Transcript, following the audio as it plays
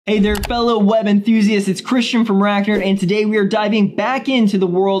Hey there, fellow web enthusiasts, it's Christian from RackNerd, and today we are diving back into the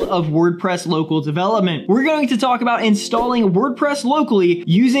world of WordPress local development. We're going to talk about installing WordPress locally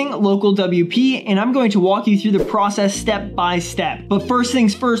using LocalWP, and I'm going to walk you through the process step by step. But first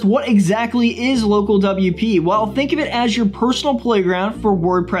things first, what exactly is LocalWP? Well, think of it as your personal playground for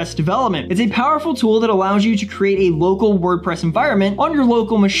WordPress development. It's a powerful tool that allows you to create a local WordPress environment on your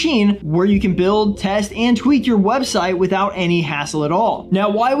local machine where you can build, test, and tweak your website without any hassle at all. Now,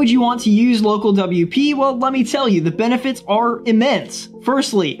 why would you want to use LocalWP? Well, let me tell you, the benefits are immense.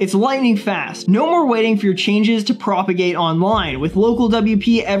 Firstly, it's lightning fast. No more waiting for your changes to propagate online. With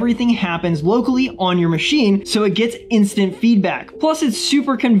LocalWP, everything happens locally on your machine, so it gets instant feedback. Plus, it's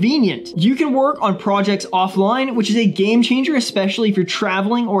super convenient. You can work on projects offline, which is a game changer, especially if you're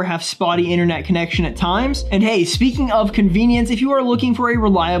traveling or have spotty internet connection at times. And hey, speaking of convenience, if you are looking for a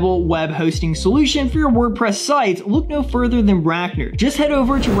reliable web hosting solution for your WordPress site, look no further than RackNerd. Just head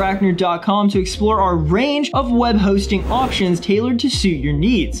over to RackNerd.com to explore our range of web hosting options tailored to suit your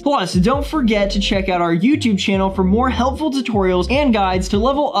needs. Plus, don't forget to check out our YouTube channel for more helpful tutorials and guides to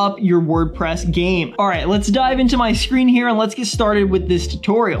level up your WordPress game. All right, let's dive into my screen here and let's get started with this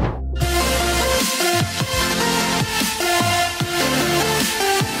tutorial.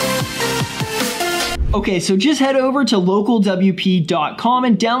 Okay, so just head over to localwp.com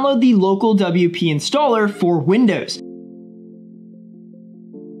and download the LocalWP installer for Windows.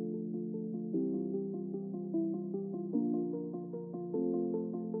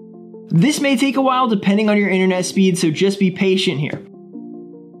 This may take a while depending on your internet speed, so just be patient here.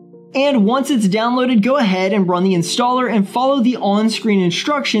 And once it's downloaded, go ahead and run the installer and follow the on-screen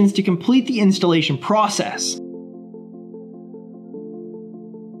instructions to complete the installation process.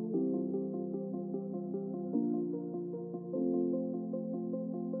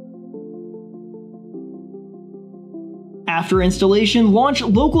 After installation, launch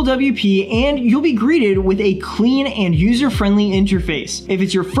LocalWP and you'll be greeted with a clean and user-friendly interface. If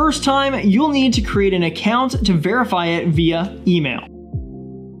it's your first time, you'll need to create an account to verify it via email.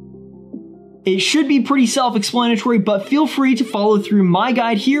 It should be pretty self-explanatory, but feel free to follow through my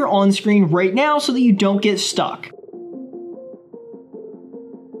guide here on screen right now so that you don't get stuck.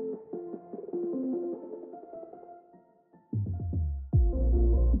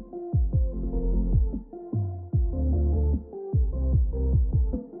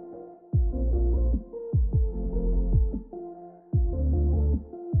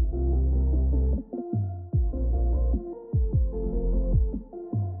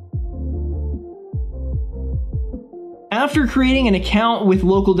 After creating an account with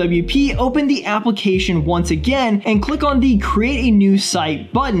LocalWP, open the application once again and click on the Create a New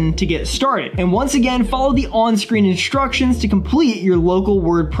Site button to get started. And once again, follow the on-screen instructions to complete your local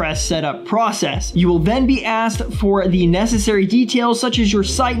WordPress setup process. You will then be asked for the necessary details such as your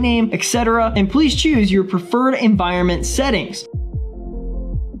site name, etc., and please choose your preferred environment settings.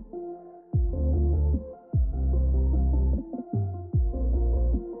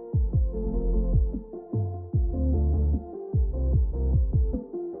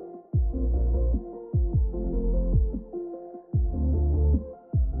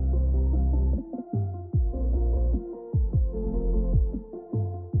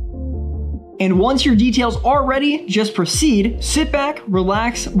 And once your details are ready, just proceed, sit back,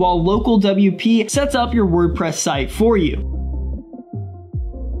 relax, while LocalWP sets up your WordPress site for you.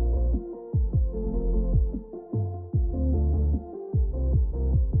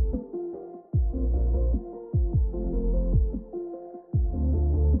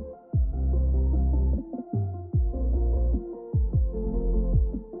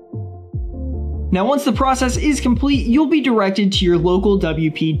 Now, once the process is complete, you'll be directed to your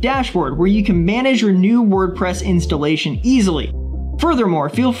LocalWP dashboard where you can manage your new WordPress installation easily. Furthermore,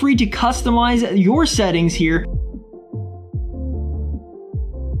 feel free to customize your settings here.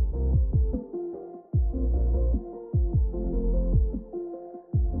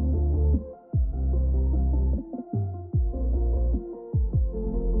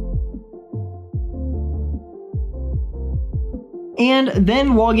 And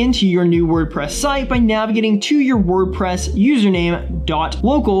then log into your new WordPress site by navigating to your WordPress username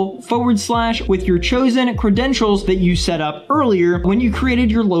 .local/ with your chosen credentials that you set up earlier when you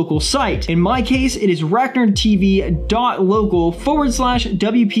created your local site. In my case, it is racknerdtv.local/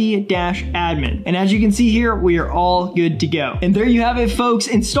 wp-admin. And as you can see here, we are all good to go. And there you have it, folks.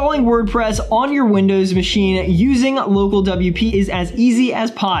 Installing WordPress on your Windows machine using LocalWP is as easy as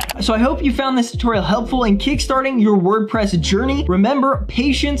pie. So I hope you found this tutorial helpful in kickstarting your WordPress journey. Remember,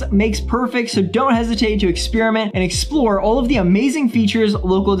 patience makes perfect, so don't hesitate to experiment and explore all of the amazing features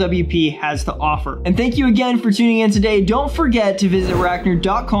LocalWP has to offer. And thank you again for tuning in today. Don't forget to visit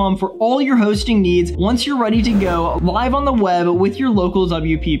RackNerd.com for all your hosting needs once you're ready to go live on the web with your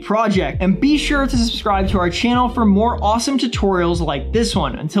LocalWP project. And be sure to subscribe to our channel for more awesome tutorials like this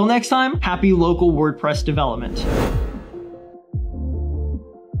one. Until next time, happy local WordPress development.